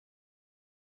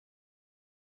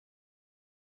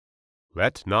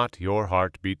Let not your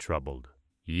heart be troubled.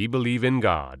 Ye believe in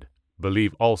God,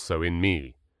 believe also in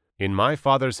me. In my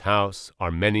Father's house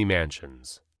are many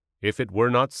mansions. If it were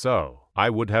not so, I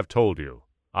would have told you.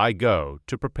 I go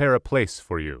to prepare a place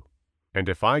for you. And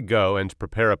if I go and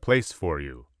prepare a place for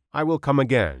you, I will come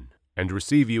again, and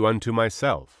receive you unto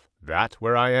myself, that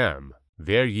where I am,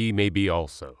 there ye may be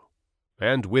also.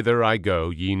 And whither I go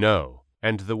ye know,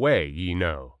 and the way ye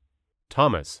know.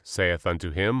 Thomas saith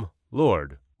unto him,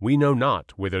 Lord, we know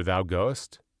not whither thou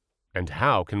goest, and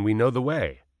how can we know the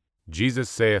way? Jesus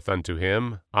saith unto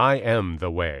him, I am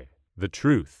the way, the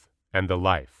truth, and the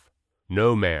life.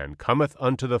 No man cometh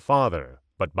unto the Father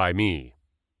but by me.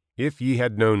 If ye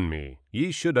had known me,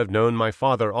 ye should have known my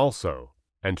Father also,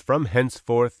 and from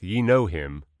henceforth ye know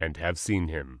him, and have seen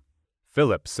him.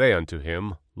 Philip say unto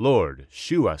him, Lord,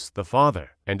 shew us the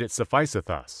Father, and it sufficeth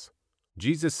us.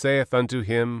 Jesus saith unto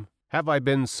him, Have I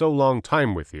been so long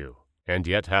time with you, and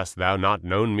yet hast thou not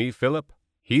known me, Philip?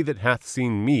 He that hath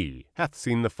seen me hath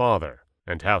seen the Father.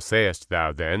 And how sayest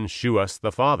thou then, Shew us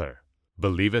the Father?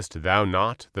 Believest thou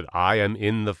not that I am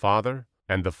in the Father,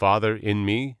 and the Father in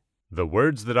me? The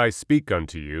words that I speak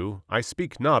unto you, I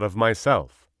speak not of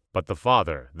myself, but the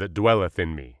Father that dwelleth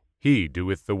in me, he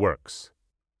doeth the works.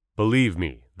 Believe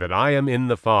me that I am in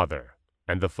the Father,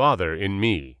 and the Father in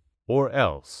me, or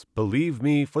else believe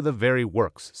me for the very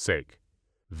works' sake.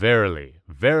 Verily,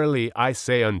 verily, I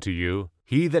say unto you,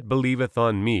 he that believeth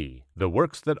on me, the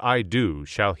works that I do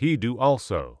shall he do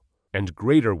also, and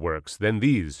greater works than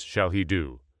these shall he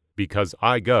do, because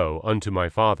I go unto my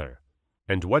Father.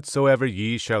 And whatsoever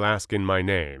ye shall ask in my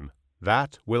name,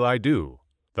 that will I do,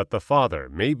 that the Father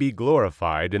may be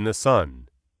glorified in the Son.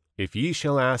 If ye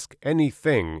shall ask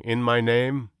anything in my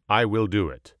name, I will do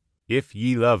it. If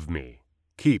ye love me,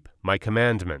 keep my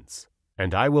commandments.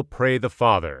 And I will pray the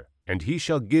Father, and he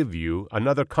shall give you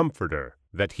another Comforter,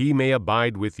 that he may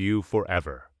abide with you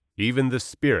forever, even the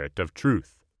Spirit of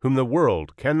truth, whom the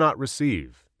world cannot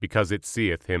receive, because it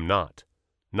seeth him not,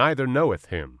 neither knoweth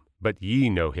him, but ye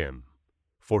know him.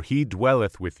 For he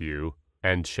dwelleth with you,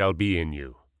 and shall be in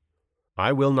you.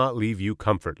 I will not leave you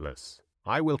comfortless.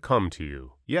 I will come to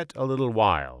you. Yet a little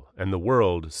while, and the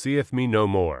world seeth me no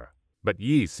more. But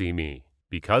ye see me.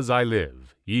 Because I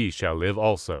live, ye shall live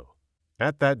also.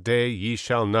 At that day ye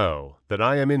shall know that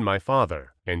I am in my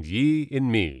Father, and ye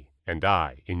in me, and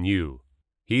I in you.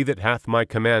 He that hath my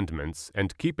commandments,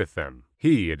 and keepeth them,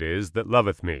 he it is that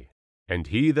loveth me. And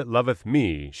he that loveth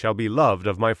me shall be loved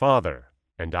of my Father.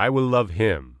 And I will love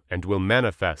him, and will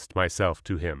manifest myself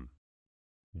to him.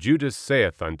 Judas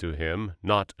saith unto him,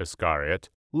 not Iscariot,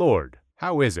 Lord,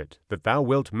 how is it that thou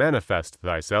wilt manifest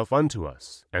thyself unto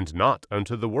us, and not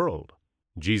unto the world?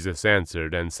 Jesus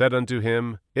answered and said unto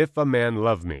him, If a man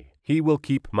love me, he will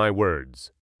keep my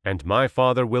words. And my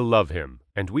Father will love him,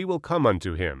 and we will come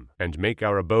unto him, and make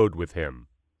our abode with him.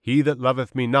 He that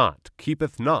loveth me not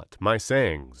keepeth not my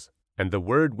sayings, and the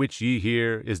word which ye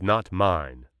hear is not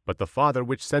mine, but the Father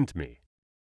which sent me.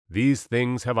 These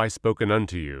things have I spoken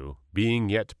unto you, being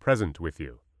yet present with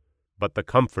you. But the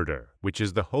Comforter, which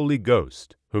is the Holy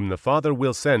Ghost, whom the Father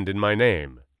will send in my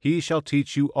name, he shall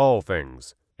teach you all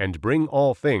things, and bring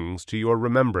all things to your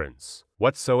remembrance,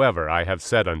 whatsoever I have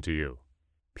said unto you.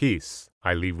 Peace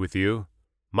I leave with you,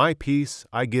 my peace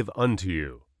I give unto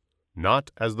you.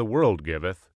 Not as the world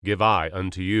giveth, give I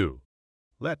unto you.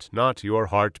 Let not your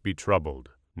heart be troubled,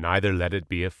 neither let it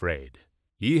be afraid.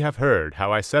 Ye have heard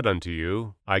how I said unto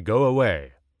you, I go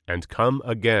away, and come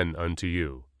again unto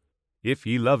you. If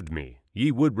ye loved me, ye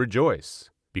would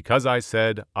rejoice, because I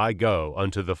said, I go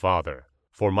unto the Father,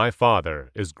 for my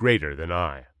Father is greater than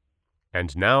I.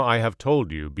 And now I have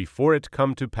told you before it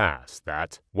come to pass,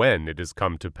 that, when it is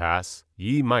come to pass,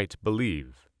 ye might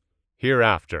believe.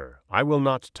 Hereafter I will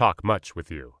not talk much with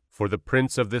you, for the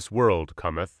prince of this world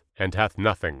cometh, and hath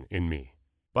nothing in me.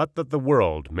 But that the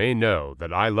world may know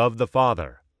that I love the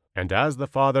Father, and as the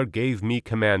Father gave me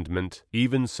commandment,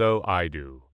 even so I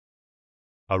do.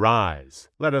 Arise,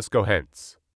 let us go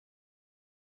hence.